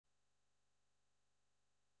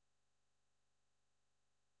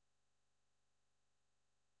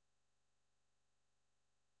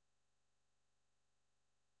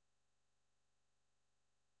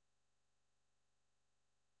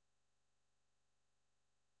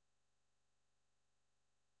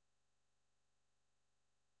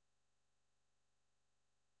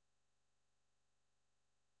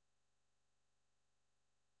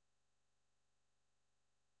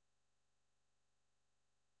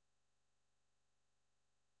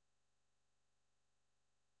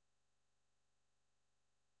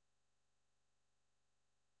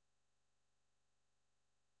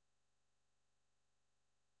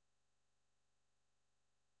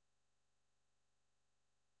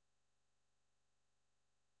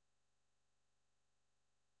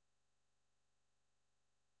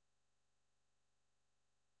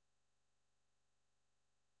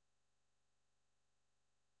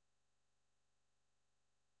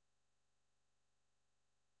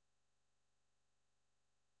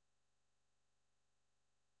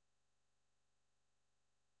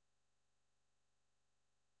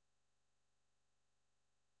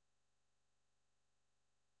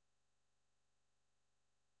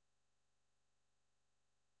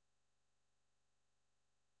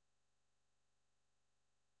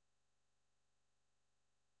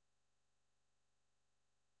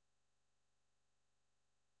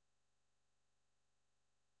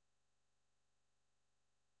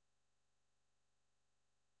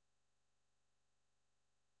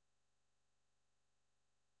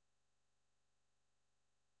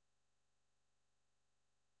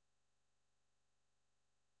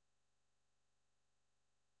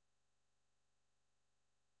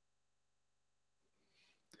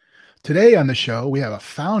Today on the show, we have a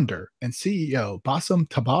founder and CEO, Bassam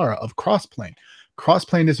Tabara of Crossplane.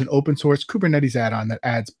 Crossplane is an open source Kubernetes add-on that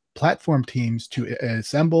adds platform teams to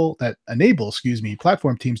assemble that enable,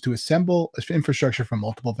 platform teams to assemble infrastructure from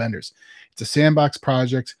multiple vendors. It's a sandbox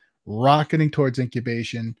project rocketing towards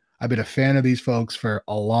incubation. I've been a fan of these folks for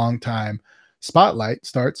a long time. Spotlight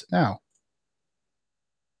starts now.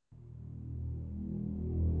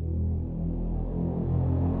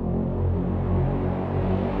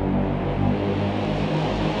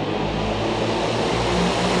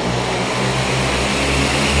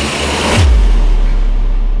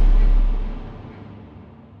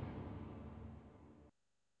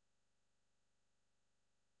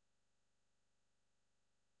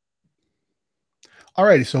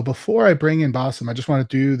 Alrighty, so before I bring in Bassam, I just want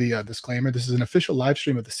to do the disclaimer. This is an official live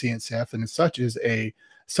stream of the CNCF, and as such is a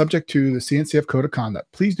subject to the CNCF Code of Conduct.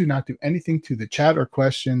 Please do not do anything to the chat or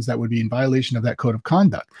questions that would be in violation of that Code of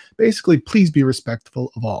Conduct. Basically, please be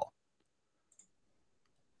respectful of all.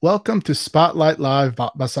 Welcome to Spotlight Live,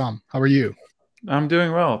 Bassam. How are you? I'm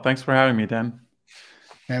doing well. Thanks for having me, Dan.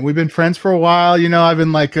 And we've been friends for a while. You know, we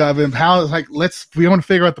want to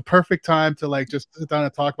figure out the perfect time to just sit down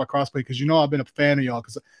and talk about Crossplane, because I've been a fan of y'all,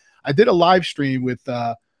 because I did a live stream with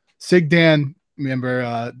Sig Dan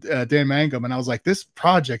member Dan Mangum, and I was like, this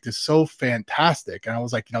project is so fantastic, and I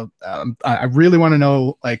was like, I really want to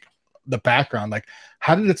know the background,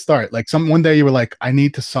 how did it start? One day you were like, I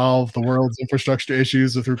need to solve the world's infrastructure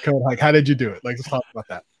issues through code. How did you do it? Let's talk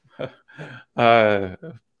about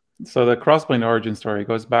that. So the Crossplane origin story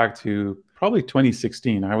goes back to probably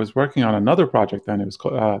 2016. I was working on another project then. It was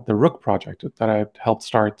called the Rook project that I helped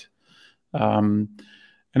start. And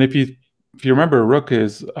if you remember, Rook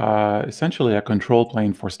is essentially a control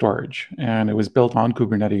plane for storage, and it was built on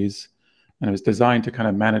Kubernetes, and it was designed to kind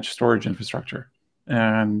of manage storage infrastructure.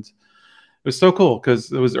 And it was so cool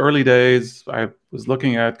because it was early days. I was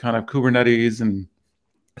looking at kind of Kubernetes and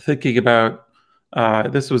thinking about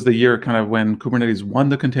this was the year kind of when Kubernetes won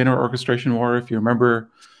the container orchestration war, if you remember,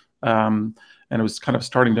 and it was kind of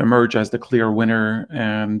starting to emerge as the clear winner.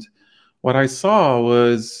 And what I saw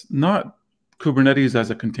was not Kubernetes as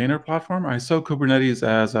a container platform. I saw Kubernetes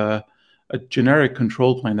as a generic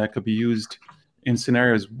control plane that could be used in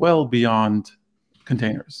scenarios well beyond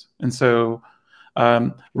containers. And so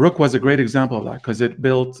Rook was a great example of that, because it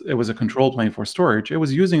was a control plane for storage. It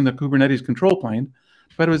was using the Kubernetes control plane,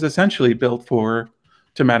 but it was essentially built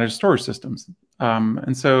to manage storage systems.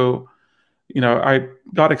 And so, I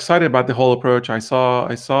got excited about the whole approach. I saw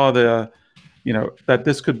that the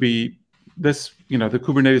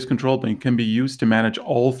Kubernetes control plane can be used to manage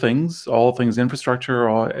all things infrastructure,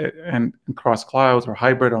 and across clouds, or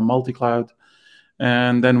hybrid, or multi-cloud.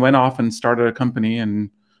 And then went off and started a company,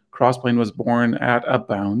 and Crossplane was born at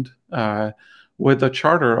Upbound with a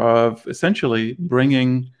charter of essentially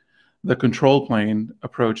bringing the control plane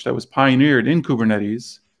approach that was pioneered in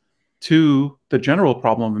Kubernetes to the general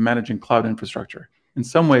problem of managing cloud infrastructure. In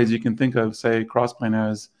some ways, you can think of, say, Crossplane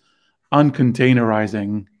as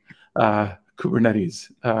uncontainerizing Kubernetes,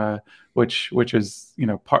 which is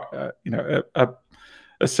a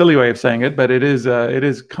silly way of saying it, but it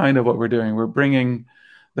is kind of what we're doing. We're bringing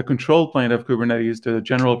the control plane of Kubernetes to the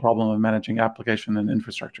general problem of managing application and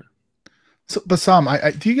infrastructure. So, Bassam,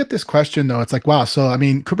 do you get this question though? It's like, wow. So,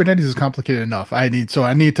 Kubernetes is complicated enough. I need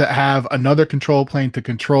to have another control plane to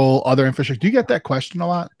control other infrastructure. Do you get that question a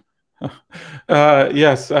lot?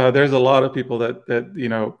 Yes, there's a lot of people that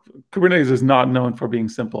Kubernetes is not known for being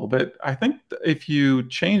simple. But I think if you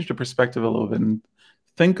change the perspective a little bit and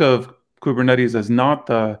think of Kubernetes as not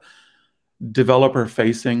the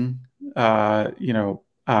developer-facing,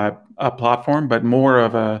 a platform, but more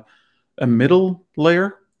of a middle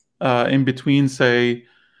layer. In between, say,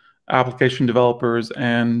 application developers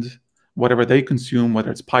and whatever they consume,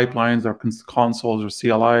 whether it's pipelines or consoles or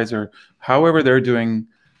CLIs, or however they're doing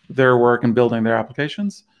their work and building their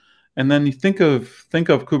applications. And then you think of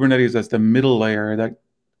Kubernetes as the middle layer that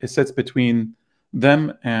it sits between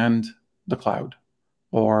them and the cloud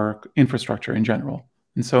or infrastructure in general.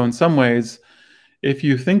 And so in some ways, if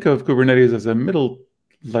you think of Kubernetes as a middle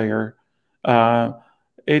layer,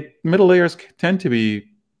 middle layers tend to be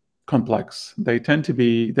complex. They tend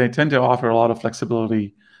to offer a lot of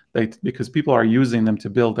flexibility, because people are using them to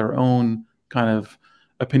build their own kind of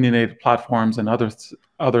opinionated platforms and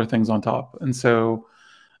other things on top. And so,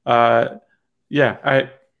 I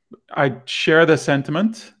share the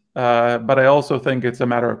sentiment, but I also think it's a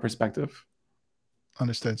matter of perspective.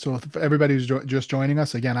 Understood. So for everybody who's just joining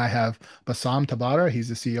us, again, I have Bassam Tabara. He's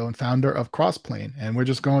the CEO and founder of Crossplane, and we're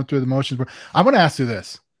just going through the motions. I want to ask you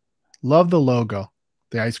this. Love the logo,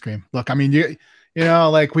 the ice cream. Look,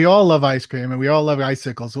 Like we all love ice cream and we all love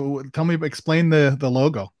icicles. So tell me, explain the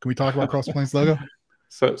logo. Can we talk about Crossplane's logo?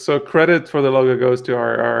 So credit for the logo goes to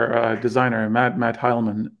our designer Matt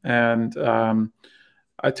Heilman, and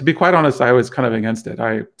to be quite honest, I was kind of against it.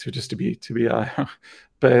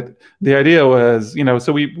 But the idea was,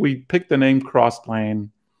 so we picked the name Crossplane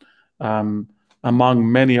um,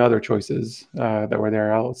 among many other choices that were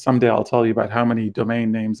there. Someday I'll tell you about how many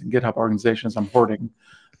domain names and GitHub organizations I'm hoarding,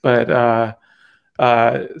 but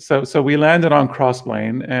so we landed on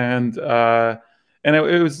Crossplane, and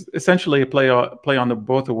it was essentially a play on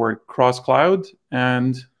both the word cross cloud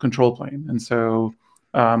and control plane. And so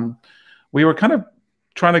we were kind of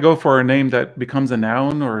trying to go for a name that becomes a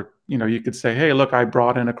noun, or you could say, hey, look, I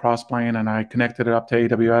brought in a Crossplane and I connected it up to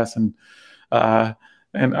AWS, and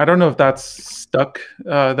I don't know if that's stuck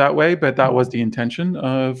that way, but that was the intention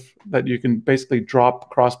of that. You can basically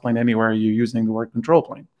drop Crossplane anywhere you're using the word control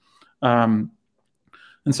plane.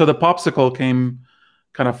 And so the popsicle came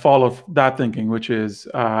kind of fall of that thinking, which is,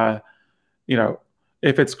 if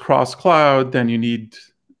it's cross cloud, then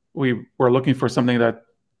we were looking for something that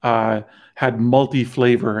had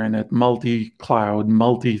multi-flavor in it, multi-cloud,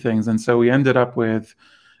 multi-things. And so we ended up with,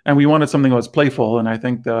 and we wanted something that was playful. And I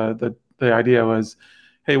think the idea was,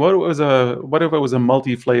 hey, what if it was a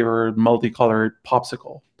multi-flavored, multicolored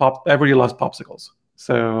popsicle? Everybody loves popsicles.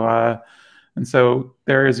 And so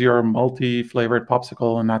there is your multi-flavored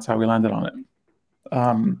popsicle, and that's how we landed on it.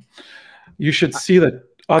 You should see the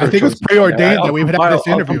other I think choices. it was preordained that we would have this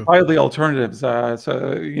interview. I'll compile the alternatives.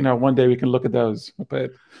 So one day we can look at those.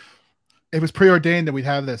 But it was preordained that we'd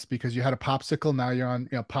have this because you had a popsicle. Now you're on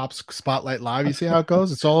Pop's Spotlight Live. You see how it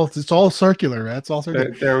goes? It's all circular, man. It's all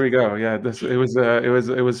circular. There we go. Yeah, it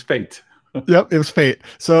was fate. Yep, it was fate.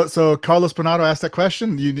 So Carlos Bernardo asked that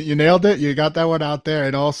question. You nailed it. You got that one out there.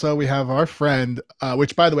 And also we have our friend,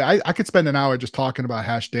 which by the way, I could spend an hour just talking about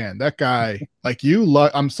Dan. That guy, like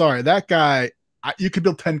I'm sorry, that guy. You could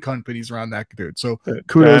build 10 companies around that dude. So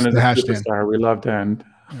kudos to Dan. We love Dan.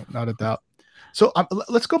 Not a doubt. So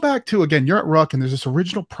let's go back to, again, you're at Ruck and there's this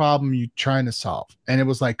original problem you're trying to solve. And it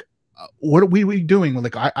was like, what are we doing?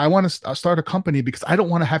 Like, I want to start a company because I don't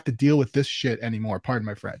want to have to deal with this shit anymore. Pardon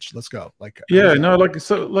my French. Let's go.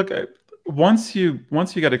 Once you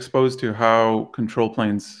get exposed to how control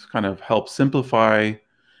planes kind of help simplify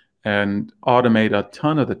and automate a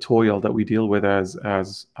ton of the toil that we deal with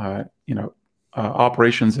as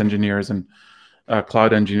operations engineers and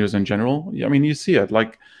cloud engineers in general. I mean, you see it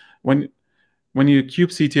like when you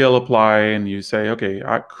kubectl apply and you say, okay,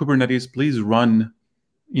 Kubernetes, please run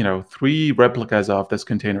 3 replicas of this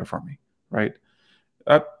container for me, right?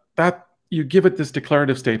 That you give it this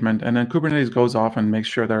declarative statement, and then Kubernetes goes off and makes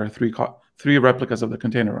sure there are 3 replicas of the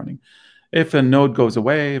container running. If a node goes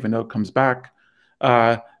away, if a node comes back,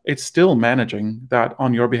 it's still managing that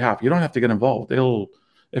on your behalf. You don't have to get involved.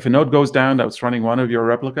 If a node goes down that's running one of your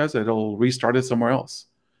replicas, it'll restart it somewhere else.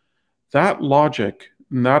 That logic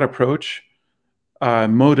and that approach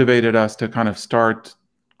motivated us to kind of start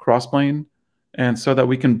Crossplane, and so that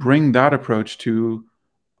we can bring that approach to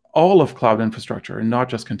all of cloud infrastructure and not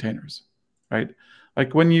just containers, right?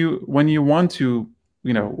 Like when you want to,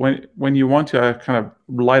 when you want to kind of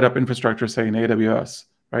light up infrastructure, say in AWS,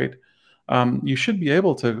 right? You should be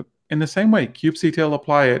able to, in the same way,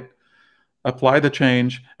 kubectl apply the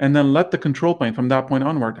change, and then let the control plane from that point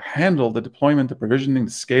onward handle the deployment, the provisioning,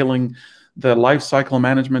 the scaling, the life cycle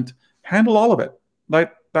management, handle all of it.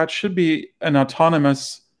 Like that should be an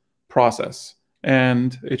autonomous process,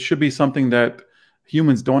 and it should be something that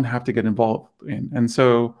humans don't have to get involved in. And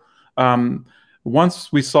so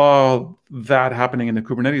once we saw that happening in the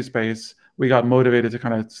Kubernetes space, we got motivated to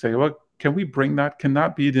kind of say, well, can we bring that? Can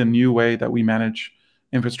that be the new way that we manage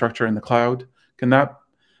infrastructure in the cloud?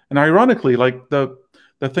 And ironically, like the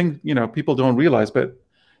thing, people don't realize, but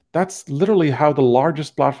that's literally how the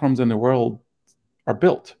largest platforms in the world are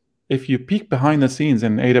built. If you peek behind the scenes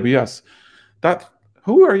in AWS,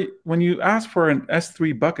 when you ask for an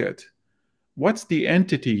S3 bucket, what's the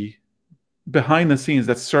entity behind the scenes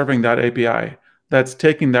that's serving that API, that's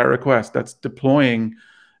taking that request, that's deploying,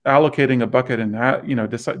 allocating a bucket, and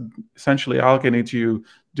essentially allocating to you,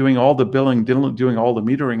 doing all the billing, doing all the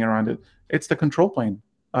metering around it? It's the control plane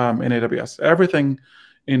in AWS. Everything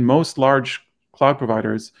in most large cloud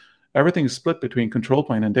providers, everything is split between control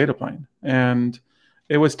plane and data plane. And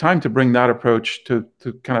it was time to bring that approach to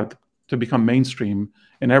become mainstream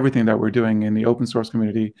in everything that we're doing in the open source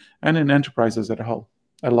community and in enterprises at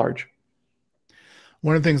large.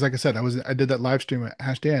 One of the things, like I said, I did that live stream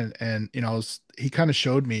at Dan, and he kind of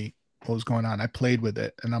showed me what was going on. I played with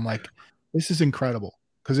it, and I'm like, this is incredible.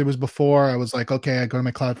 because it was before I was like, okay, I go to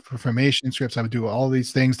my cloud formation scripts, I would do all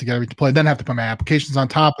these things to get everything deployed, then have to put my applications on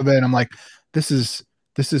top of it. And I'm like, this is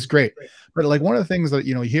great. But like one of the things that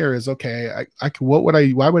here is, okay,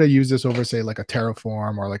 why would I use this over, say, like a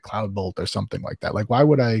Terraform or like Cloud Bolt or something like that? Like why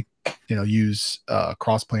would I use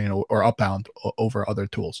Crossplane or Upbound over other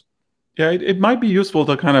tools? Yeah, it might be useful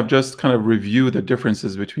to kind of review the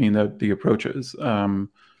differences between the approaches. And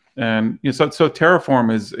so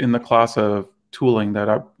Terraform is in the class of tooling that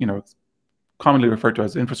it's commonly referred to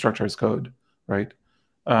as infrastructure as code, right?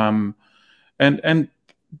 And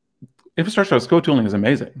infrastructure as code tooling is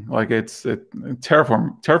amazing. Like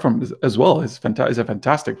Terraform as well is a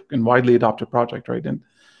fantastic and widely adopted project, right?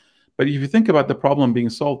 But if you think about the problem being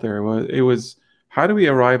solved there, it was how do we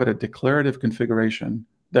arrive at a declarative configuration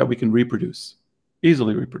that we can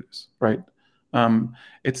easily reproduce, right?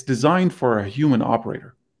 It's designed for a human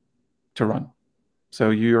operator to run.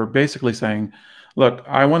 So you're basically saying, look,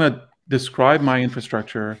 I want to describe my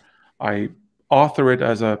infrastructure. I author it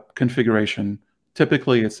as a configuration.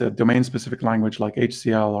 Typically, it's a domain-specific language like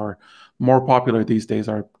HCL, or more popular these days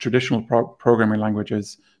are traditional programming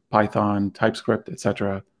languages, Python, TypeScript,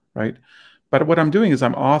 etc., right? But what I'm doing is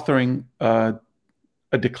I'm authoring a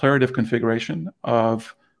declarative configuration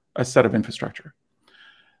of a set of infrastructure.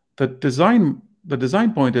 The design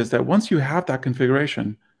point is that once you have that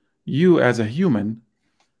configuration, you as a human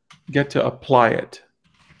get to apply it,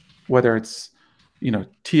 whether it's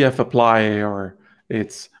TF apply or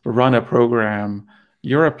it's run a program.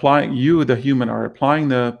 You the human are applying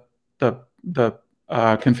the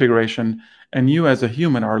configuration, and you as a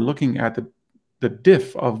human are looking at the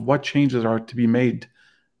diff of what changes are to be made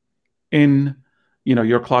in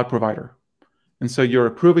your cloud provider. And so you're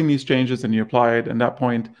approving these changes and you apply it. And at that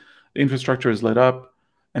point, the infrastructure is lit up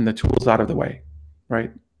and the tool's out of the way,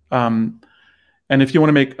 right? And if you want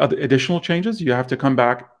to make additional changes, you have to come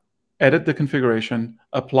back, edit the configuration,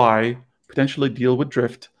 apply, potentially deal with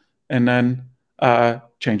drift, and then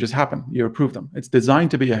changes happen. You approve them. It's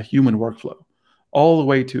designed to be a human workflow, all the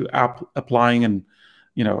way to applying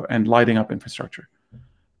and lighting up infrastructure.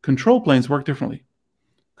 Control planes work differently.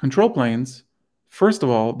 Control planes, first of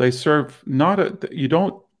all, they serve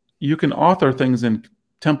you can author things in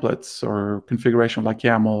templates or configuration like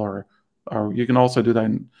YAML, or you can also do that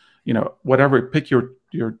in, whatever, pick your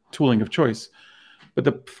tooling of choice. But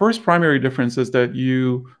the first primary difference is that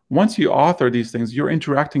once you author these things, you're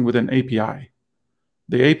interacting with an API.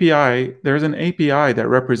 There's an API that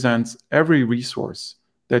represents every resource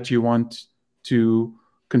that you want to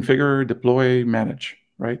configure, deploy, manage,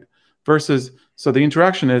 right? So the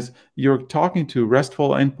interaction is you're talking to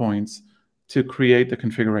RESTful endpoints to create the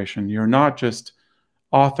configuration. You're not just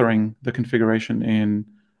authoring the configuration in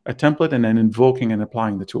a template and then invoking and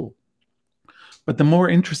applying the tool. But the more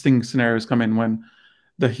interesting scenarios come in when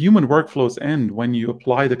the human workflows end when you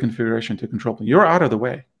apply the configuration to control plane. You're out of the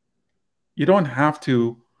way. You don't have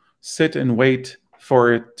to sit and wait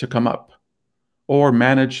for it to come up or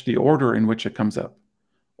manage the order in which it comes up.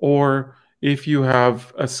 Or if you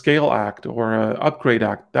have a scale act or an upgrade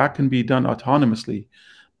act, that can be done autonomously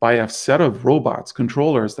by a set of robots,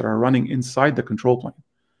 controllers that are running inside the control plane.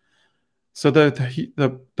 So the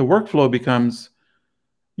workflow becomes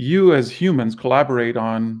you as humans collaborate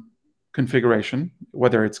on configuration,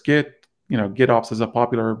 whether it's Git, GitOps is a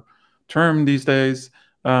popular term these days.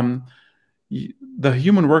 The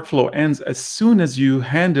human workflow ends as soon as you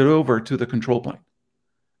hand it over to the control plane.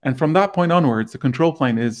 And from that point onwards, the control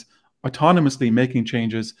plane is autonomously making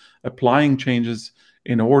changes, applying changes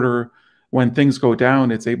in order. When things go down,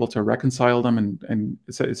 it's able to reconcile them and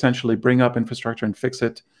essentially bring up infrastructure and fix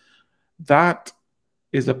it. That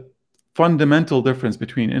is a fundamental difference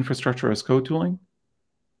between infrastructure as code tooling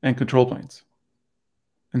and control planes.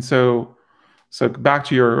 And so back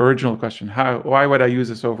to your original question, why would I use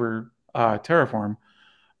this over Terraform?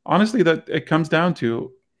 Honestly, that it comes down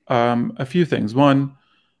to a few things. One,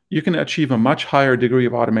 you can achieve a much higher degree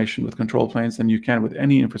of automation with control planes than you can with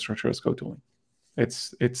any infrastructure as code tooling.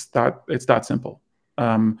 It's that simple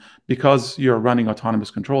because you're running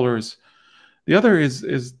autonomous controllers. The other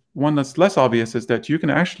is one that's less obvious, is that you can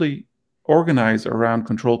actually organize around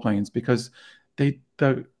control planes because the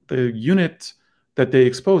unit that they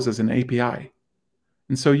expose is an API.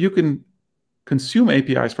 And so you can consume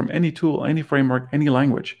APIs from any tool, any framework, any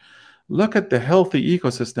language. Look at the healthy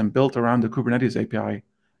ecosystem built around the Kubernetes API.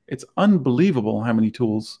 It's unbelievable how many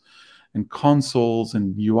tools and consoles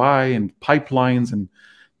and UI and pipelines and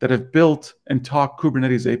that have built and talk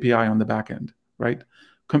Kubernetes API on the back end, right?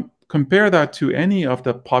 Compare that to any of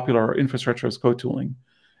the popular infrastructure as code tooling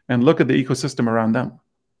and look at the ecosystem around them,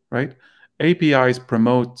 right? APIs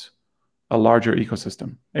promote a larger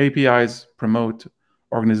ecosystem. APIs promote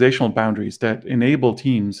organizational boundaries that enable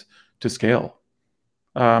teams to scale.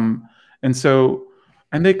 Um, and so,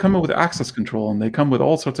 and they come with access control, and they come with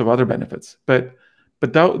all sorts of other benefits. But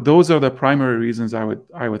those are the primary reasons I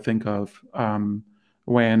would think of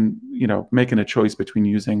when making a choice between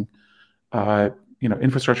using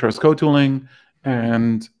infrastructure as code tooling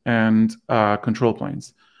and control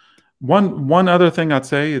planes. One other thing I'd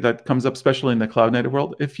say that comes up, especially in the cloud native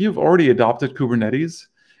world, if you've already adopted Kubernetes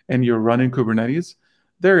and you're running Kubernetes,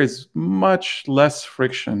 there is much less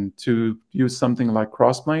friction to use something like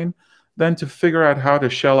Crossplane than to figure out how to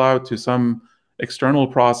shell out to some external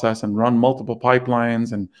process and run multiple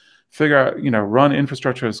pipelines and figure out, run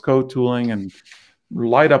infrastructure as code tooling and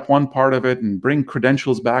light up one part of it and bring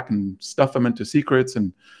credentials back and stuff them into secrets.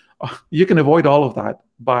 And you can avoid all of that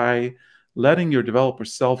by letting your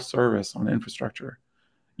developers self-service on infrastructure,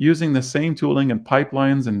 using the same tooling and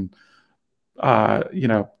pipelines and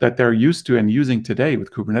that they're used to and using today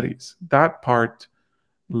with Kubernetes. That part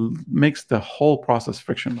makes the whole process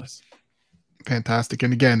frictionless. Fantastic.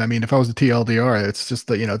 And again, I mean, if I was a TLDR, it's just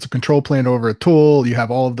that, it's a control plane over a tool. You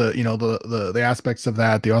have all of the, the aspects of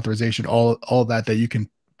that, the authorization, all of that you can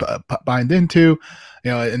bind into,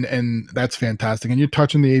 and that's fantastic. And you're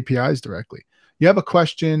touching the APIs directly. You have a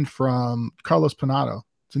question from Carlos Panato.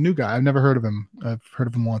 It's a new guy. I've never heard of him. I've heard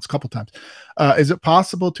of him once, a couple times. Is it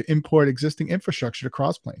possible to import existing infrastructure to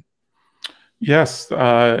Crossplane? Yes,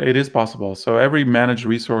 it is possible. So every managed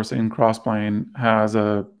resource in Crossplane has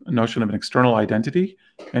a notion of an external identity,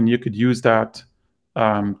 and you could use that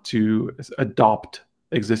to adopt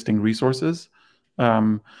existing resources.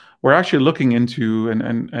 We're actually looking into,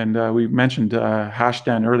 and we mentioned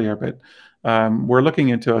Hashdan earlier, but we're looking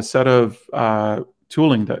into a set of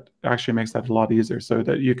tooling that actually makes that a lot easier, so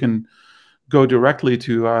that you can go directly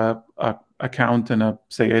to a account in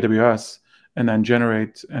say AWS, and then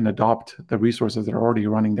generate and adopt the resources that are already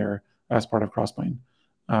running there as part of Crossplane.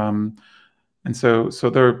 And so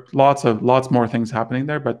there are lots more things happening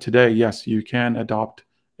there. But today, yes, you can adopt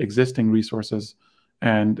existing resources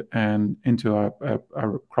and into a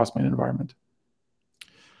Crossplane environment.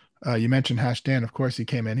 You mentioned Hashdan. Of course, he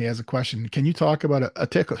came in. He has a question. Can you talk about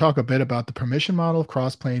talk a bit about the permission model of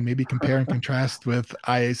Crossplane? Maybe compare and contrast with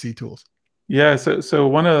IAC tools. Yeah. So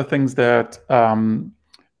one of the things that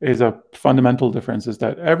is a fundamental difference is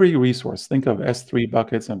that every resource, think of S3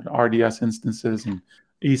 buckets and RDS instances and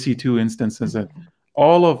EC2 instances, and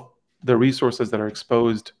all of the resources that are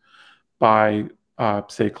exposed by,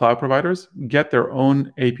 say, cloud providers get their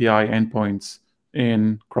own API endpoints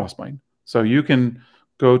in Crossplane. So you can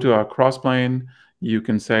go to a Crossplane, you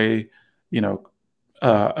can say,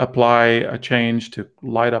 apply a change to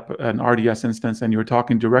light up an RDS instance, and you're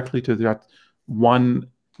talking directly to that one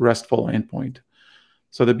RESTful endpoint.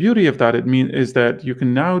 So the beauty of that is that you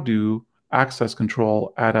can now do access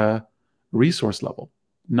control at a resource level,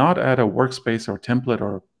 not at a workspace or template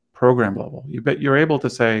or program level. You're able to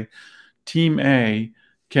say, Team A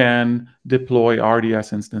can deploy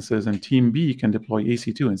RDS instances and Team B can deploy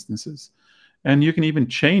EC2 instances. And you can even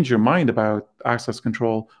change your mind about access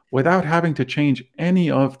control without having to change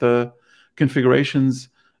any of the configurations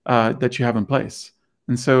that you have in place.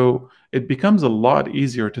 And so it becomes a lot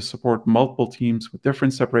easier to support multiple teams with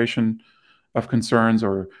different separation of concerns,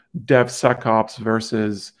 or DevSecOps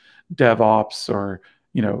versus DevOps, or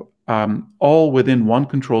all within one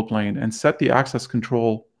control plane, and set the access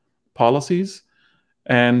control policies,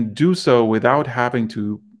 and do so without having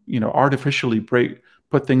to artificially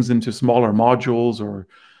put things into smaller modules, or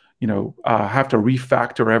have to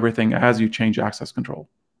refactor everything as you change access control.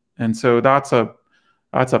 And so that's a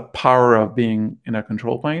power of being in a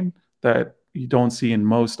control plane that you don't see in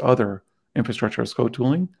most other infrastructure as code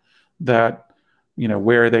tooling, that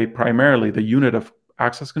where they primarily, the unit of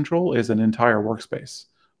access control is an entire workspace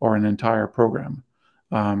or an entire program.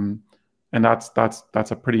 And that's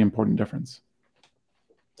a pretty important difference.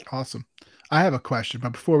 Awesome. I have a question,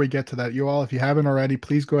 but before we get to that, you all, if you haven't already,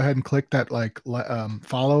 please go ahead and click that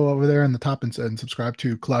follow over there in the top, and subscribe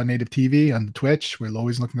to Cloud Native TV on the Twitch. We're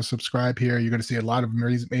always looking to subscribe here. You're going to see a lot of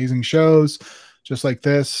amazing shows just like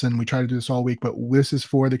this, and we try to do this all week, but this is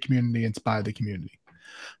for the community. It's by the community.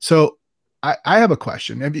 So I have a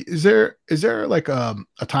question. Is there like a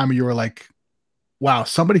time where you were like, wow,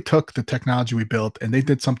 somebody took the technology we built and they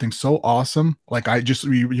did something so awesome, like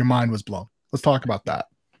your mind was blown? Let's talk about that.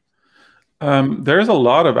 There's a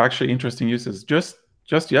lot of actually interesting uses. Just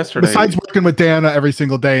yesterday, besides working with Dana every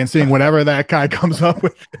single day and seeing whatever that guy comes up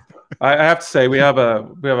with. I have to say we have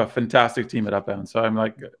a fantastic team at Upbound. So I'm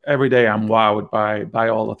like, every day I'm wowed by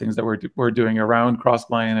all the things that we're doing around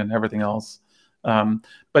Crossplane and everything else.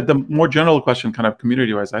 But the more general question, kind of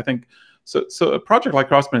community-wise, I think so a project like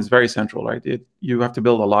Crossplane is very central, right? You have to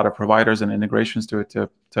build a lot of providers and integrations to it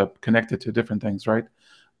to connect it to different things, right?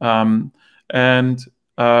 Um, and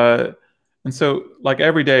uh, and so like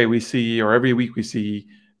every day we see, or every week we see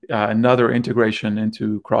another integration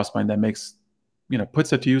into Crossplane that makes,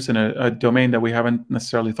 puts it to use in a domain that we haven't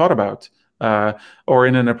necessarily thought about, or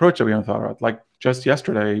in an approach that we haven't thought about. Like just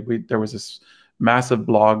yesterday, there was this massive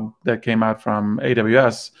blog that came out from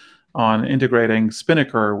AWS on integrating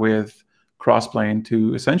Spinnaker with Crossplane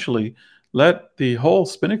to essentially let the whole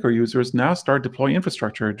Spinnaker users now start deploying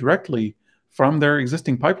infrastructure directly from their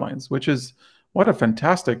existing pipelines, which is what a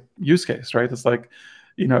fantastic use case, right? It's like,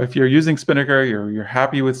 if you're using Spinnaker, you're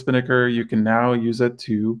happy with Spinnaker, you can now use it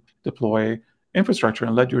to deploy infrastructure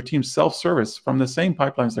and let your team self-service from the same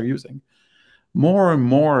pipelines they're using. More and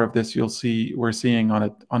more of this we're seeing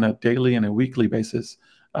on a daily and a weekly basis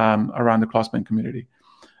around the Crossplane community.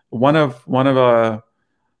 One of the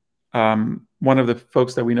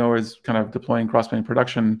folks that we know is kind of deploying Crossplane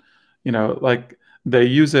production. Like they're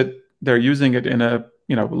using it in a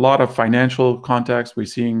lot of financial context. We're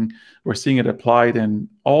seeing it applied in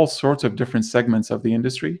all sorts of different segments of the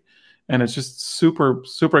industry, and it's just super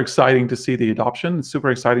exciting to see the adoption. It's super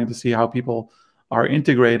exciting to see how people are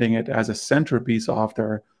integrating it as a centerpiece of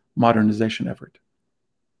their modernization effort.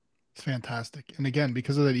 It's fantastic. And again,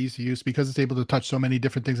 because of that ease of use, because it's able to touch so many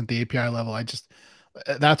different things at the API level,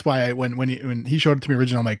 that's why when he showed it to me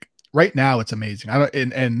originally, I'm like, right now it's amazing.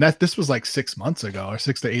 This was like 6 months ago or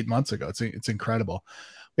 6 to 8 months ago. It's incredible.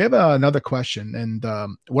 We have another question. And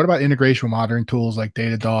what about integration with modern tools like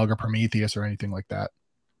Datadog or Prometheus or anything like that?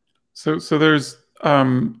 So there's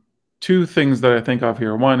two things that I think of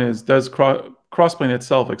here. One is, does Crossplane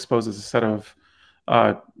itself exposes a set of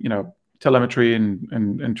telemetry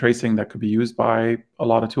and tracing that could be used by a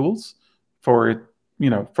lot of tools for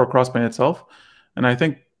Crossplane itself. And I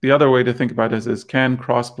think the other way to think about this is, can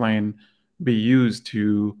Crossplane be used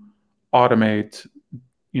to automate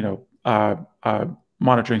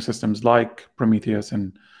monitoring systems like Prometheus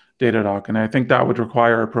and Datadog? And I think that would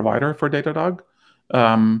require a provider for Datadog,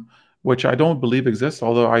 which I don't believe exists,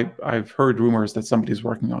 although I've heard rumors that somebody's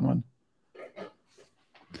working on one.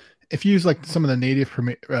 If you use like some of the native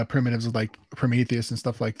primitives like Prometheus and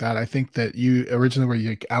stuff like that, I think that you originally were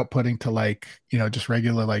like outputting to like, just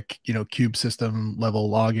regular like, cube system level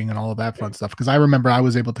logging and all of that fun stuff. Because I remember I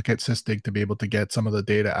was able to get Sysdig to be able to get some of the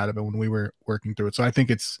data out of it when we were working through it. So I think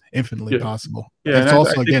it's infinitely possible. Yeah, it's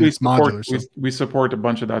also, again, it's modular. So. We support a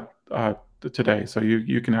bunch of that today. So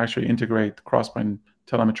you can actually integrate Crossplane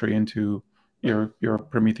telemetry into your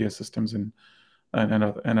Prometheus systems and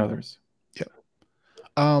others.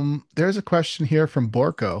 There's a question here from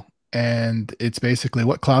Borko, and it's basically,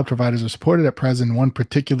 what cloud providers are supported at present? One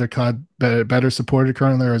particular cloud better supported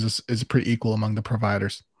currently, or is it pretty equal among the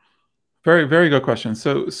providers? Very, very good question.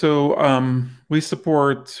 So we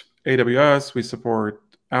support AWS, we support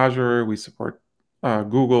Azure, we support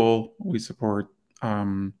Google, we support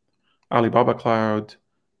Alibaba Cloud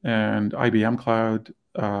and IBM Cloud.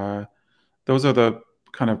 Those are the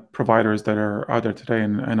kind of providers that are out there today,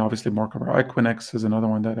 and obviously more cover. Equinix is another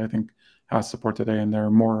one that I think has support today, and there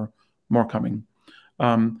are more coming.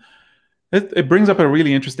 It brings up a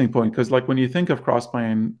really interesting point, because like when you think of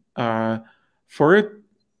Crossplane, for it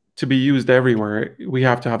to be used everywhere, we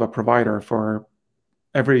have to have a provider for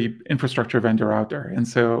every infrastructure vendor out there. And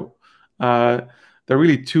so there are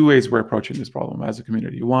really two ways we're approaching this problem as a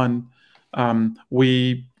community. One,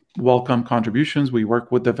 we welcome contributions. We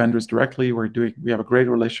work with the vendors directly. We have a great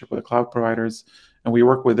relationship with the cloud providers, and we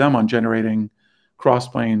work with them on generating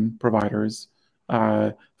Crossplane providers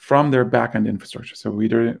from their backend infrastructure. So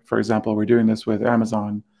for example, we're doing this with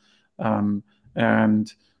Amazon,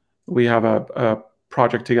 and we have a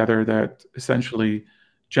project together that essentially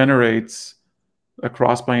generates a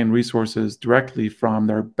Crossplane resources directly from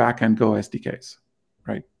their backend Go SDKs,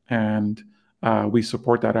 right? And we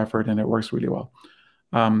support that effort, and it works really well.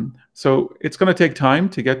 So it's going to take time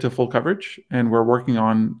to get to full coverage, and we're working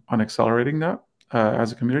on accelerating that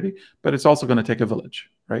as a community. But it's also going to take a village,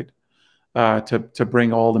 right? To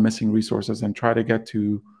bring all the missing resources and try to get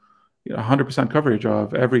to 100% coverage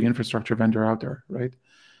of every infrastructure vendor out there, right?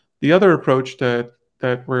 The other approach that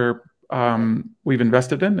we've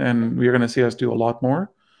invested in, and we're going to see us do a lot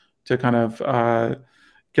more to kind of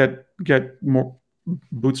get more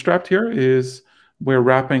bootstrapped here, is we're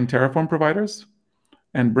wrapping Terraform providers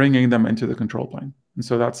and bringing them into the control plane. And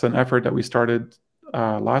so that's an effort that we started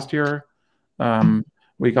last year.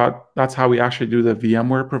 That's how we actually do the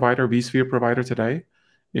VMware provider, vSphere provider today,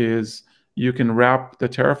 is you can wrap the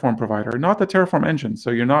Terraform provider, not the Terraform engine.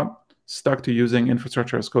 So you're not stuck to using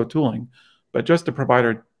infrastructure as code tooling, but just the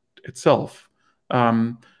provider itself,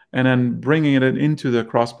 and then bringing it into the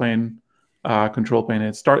Crossplane control plane.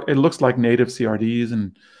 It looks like native CRDs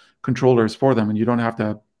and controllers for them, and you don't have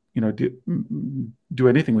to do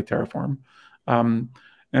anything with Terraform.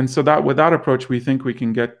 And so that with that approach, we think we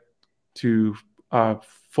can get to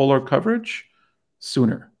fuller coverage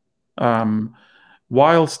sooner,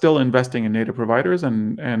 while still investing in native providers,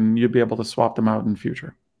 and you'd be able to swap them out in the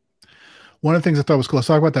future. One of the things I thought was cool, let's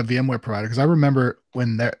talk about that VMware provider, because I remember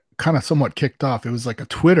when that kind of somewhat kicked off, it was like a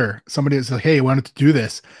Twitter. Somebody was like, hey, I wanted to do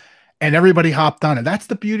this. And everybody hopped on it. That's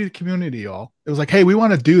the beauty of the community, y'all. It was like, hey, we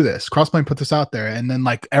want to do this. Crossplane put this out there. And then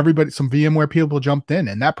like everybody, some VMware people jumped in,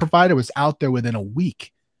 and that provider was out there within a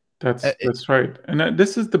week. That's right. And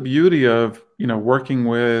this is the beauty of, working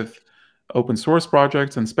with open source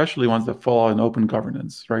projects, and especially ones that follow an open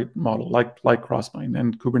governance, right, model, like Crossplane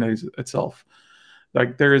and Kubernetes itself.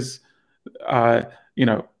 Like there's,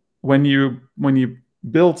 when you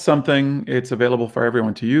build something, it's available for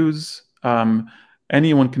everyone to use.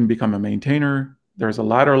 Anyone can become a maintainer. There's a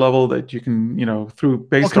ladder level that you can, through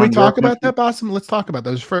based on. Can we talk about that, Bassam? Let's talk about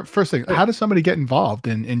those. First thing, how does somebody get involved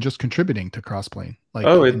in just contributing to Crossplane?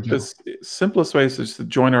 The simplest way is just to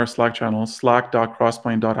join our Slack channel,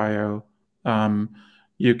 slack.crossplane.io.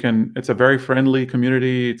 It's a very friendly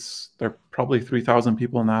community. There are probably 3,000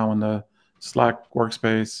 people now in the Slack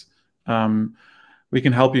workspace. We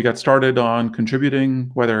can help you get started on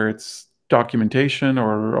contributing, whether it's documentation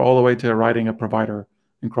or all the way to writing a provider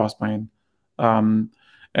in Crossplane.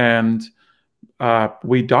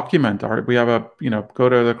 We document we have go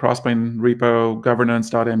to the Crossplane repo,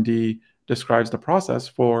 governance.md describes the process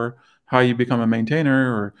for how you become a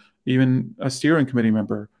maintainer or even a steering committee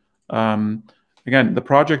member. Again, the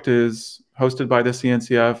project is hosted by the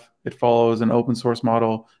CNCF. It follows an open source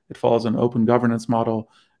model. It follows an open governance model.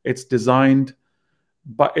 It's designed,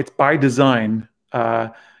 but it's by design,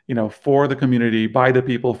 for the community, by the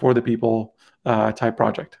people, for the people type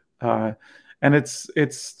project. And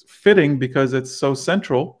it's fitting because it's so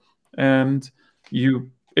central. And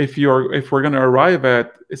if we're going to arrive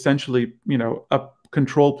at essentially, a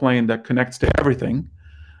control plane that connects to everything,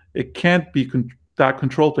 it can't be that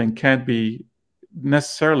control plane can't be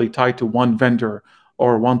necessarily tied to one vendor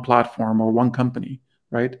or one platform or one company,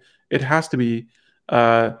 right? It has to be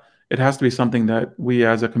something that we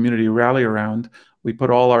as a community rally around. We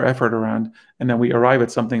put all our effort around, and then we arrive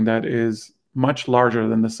at something that is much larger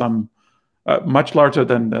than the sum, much larger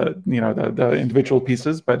than the individual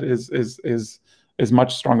pieces, but is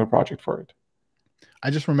much stronger project for it. I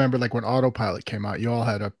just remember like when Autopilot came out, you all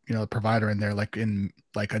had a provider in there like in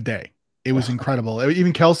like a day. It was incredible.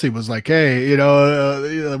 Even Kelsey was like, hey,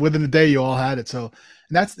 within a day you all had it. So,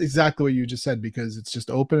 and that's exactly what you just said, because it's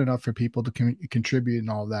just open enough for people to contribute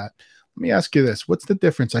and all that. Let me ask you this. What's the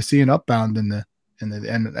difference? I see an Upbound and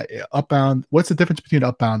Upbound. What's the difference between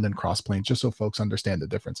Upbound and Crossplane? Just so folks understand the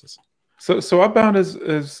differences. So Upbound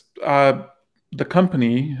is the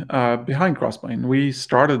company behind Crossplane. We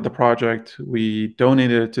started the project. We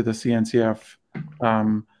donated it to the CNCF.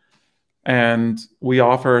 And we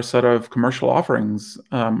offer a set of commercial offerings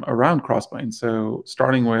around Crossplane. So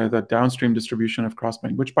starting with a downstream distribution of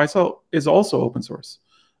Crossplane, which by itself is also open source.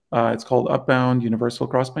 It's called Upbound Universal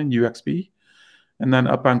Crossplane, UXB. And then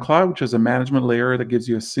Upbound Cloud, which is a management layer that gives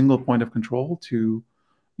you a single point of control to,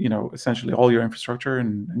 essentially all your infrastructure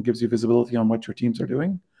and gives you visibility on what your teams are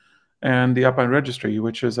doing. And the Upbound Registry,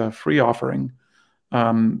 which is a free offering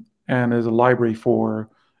and is a library for,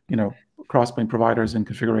 Crossplane providers and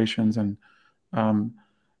configurations. And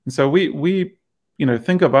so we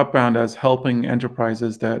think of Upbound as helping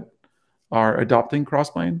enterprises that are adopting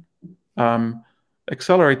Crossplane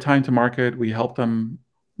accelerate time to market. We help them,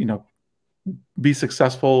 be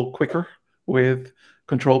successful quicker with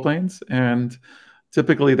control planes. And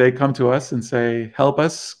typically they come to us and say, help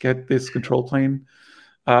us get this control plane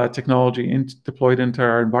technology deployed into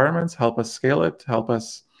our environments, help us scale it, help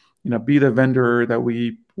us, be the vendor that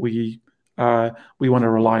we want to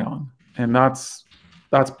rely on. And that's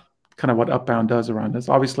kind of what Upbound does around this.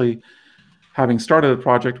 Obviously, having started the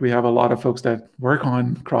project, we have a lot of folks that work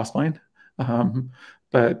on Crossplane,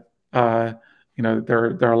 but there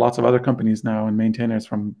are lots of other companies now and maintainers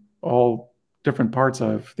from all different parts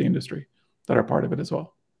of the industry that are part of it as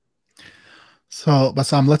well. So,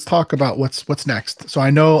 Bassam, let's talk about what's next. So I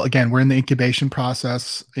know, again, we're in the incubation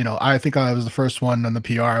process. I think I was the first one on the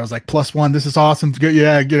PR. I was like, +1, this is awesome.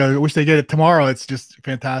 Yeah, I wish they get it tomorrow. It's just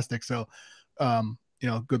fantastic. So,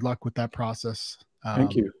 good luck with that process.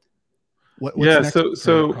 Thank you. What's next for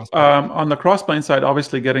Crossplane? On the Crossplane side,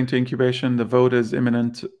 obviously getting to incubation, the vote is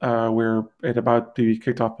imminent. We're at about to be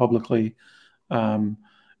kicked off publicly. The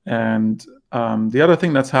other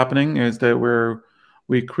thing that's happening is that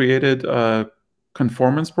we created a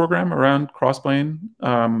conformance program around Crossplane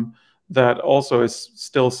that also is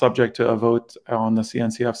still subject to a vote on the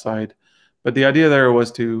CNCF side. But the idea there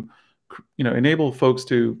was to, enable folks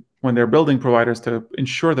to, when they're building providers, to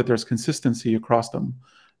ensure that there's consistency across them,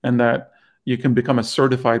 and that you can become a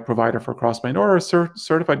certified provider for Crossplane or a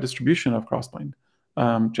certified distribution of Crossplane,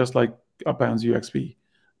 just like Upbound's UXP.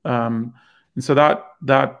 And so that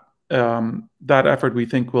effort, we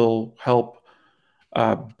think, will help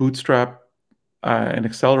bootstrap and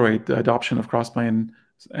accelerate the adoption of Crossplane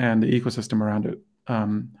and the ecosystem around it.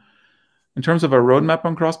 In terms of a roadmap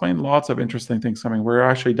on Crossplane, lots of interesting things coming. We're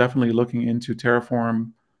actually definitely looking into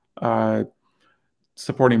Terraform,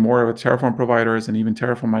 supporting more of Terraform providers and even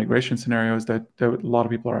Terraform migration scenarios that a lot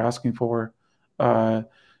of people are asking for. So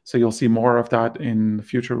you'll see more of that in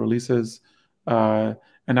future releases. And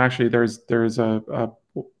actually, there's a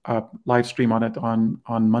live stream on it on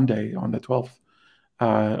Monday, on the 12th,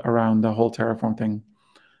 around the whole Terraform thing.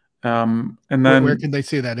 And then where can they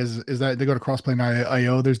see that? Is that they go to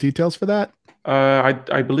Crossplane.io? There's details for that.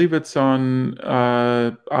 I believe it's on.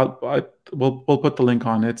 We'll put the link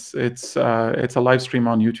on. It's a live stream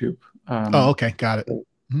on YouTube. Okay, got it.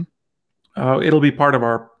 It'll be part of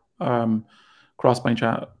our Crossplane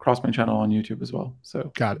channel on YouTube as well.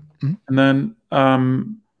 So got it. And then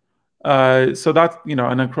so that's,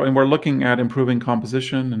 and we're looking at improving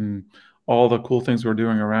composition and all the cool things we're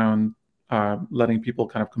doing around letting people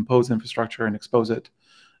kind of compose infrastructure and expose it,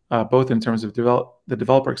 both in terms of the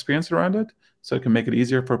developer experience around it, so it can make it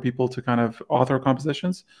easier for people to kind of author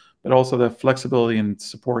compositions, but also the flexibility and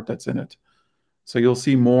support that's in it. So you'll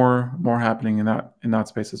see more happening in that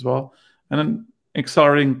space as well. And then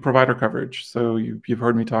accelerating provider coverage. So you've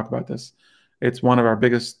heard me talk about this. It's one of our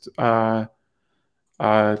biggest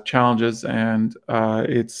challenges, and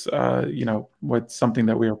it's what's something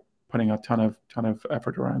that we are putting a ton of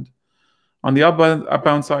effort around. On the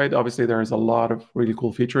outbound side, obviously there's a lot of really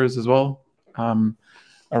cool features as well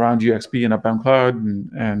around UXP and Upbound Cloud,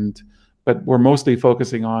 but we're mostly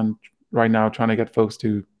focusing on right now trying to get folks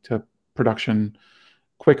to production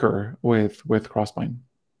quicker with Crossplane.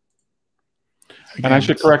 Again, and I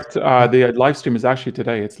should correct, the live stream is actually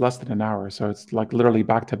today. It's less than an hour, so it's like literally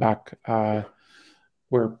back to back.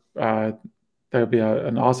 Where there'll be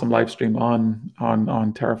an awesome live stream on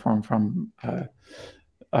Terraform from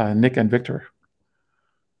Nick and Victor.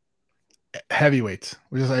 Heavyweights.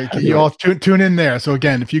 We're just like, you all tune in there. So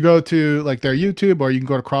again, if you go to like their YouTube, or you can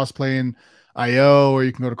go to Crossplane.io, or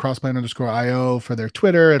you can go to Crossplane_IO for their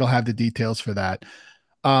Twitter, it'll have the details for that.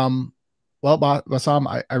 Well, Bassam,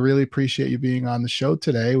 I really appreciate you being on the show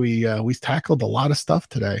today. We tackled a lot of stuff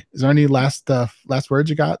today. Is there any last words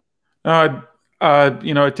you got?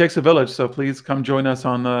 It takes a village, so please come join us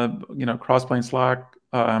on the Crossplane Slack.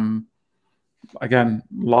 Again,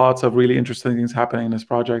 lots of really interesting things happening in this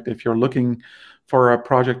project. If you're looking for a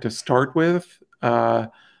project to start with,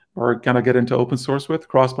 or kind of get into open source with,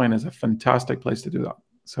 Crossplane is a fantastic place to do that.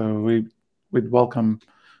 So we'd welcome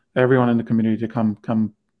everyone in the community to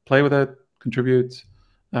come play with it, contribute,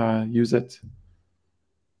 use it.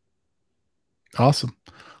 Awesome.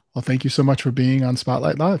 Well, thank you so much for being on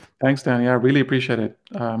Spotlight Live. Thanks, Dan. Yeah, I really appreciate it.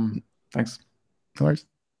 Thanks. No worries.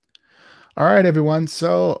 All right, everyone.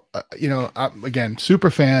 So, I'm, again, super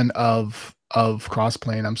fan of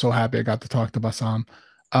Crossplane. I'm so happy I got to talk to Bassam.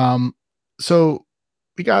 So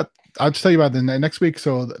I'll just tell you about the next week.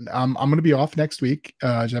 So I'm going to be off next week.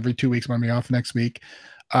 Every 2 weeks, I'm going to be off next week.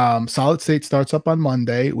 Solid State starts up on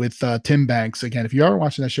Monday with Tim Banks. Again, if you aren't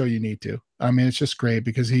watching that show, you need to. I mean, it's just great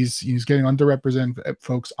because he's getting underrepresented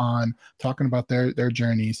folks on, talking about their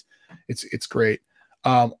journeys. It's great.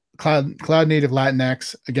 Cloud Native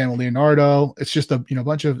Latinx, again with Leonardo. It's just a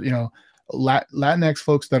bunch of Latinx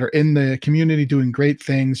folks that are in the community doing great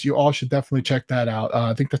things. You all should definitely check that out.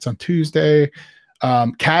 I think that's on Tuesday.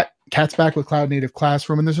 Cat's back with Cloud Native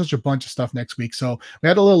Classroom, and there's just a bunch of stuff next week. So we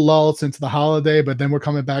had a little lull since the holiday, but then we're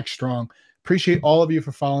coming back strong. Appreciate all of you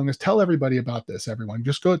for following us. Tell everybody about this, everyone.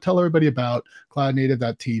 Just go tell everybody about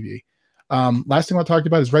cloudnative.tv. Last thing I'll talk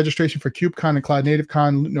about is registration for KubeCon and Cloud Native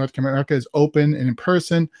Con North America is open and in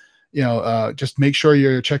person. Just make sure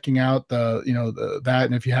you're checking out that.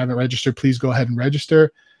 And if you haven't registered, please go ahead and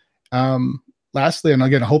register. Lastly, and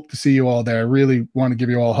again, I hope to see you all there. I really want to give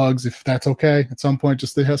you all hugs, if that's okay. At some point,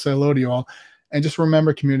 just to say hello to you all. And just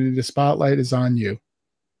remember, community, the spotlight is on you.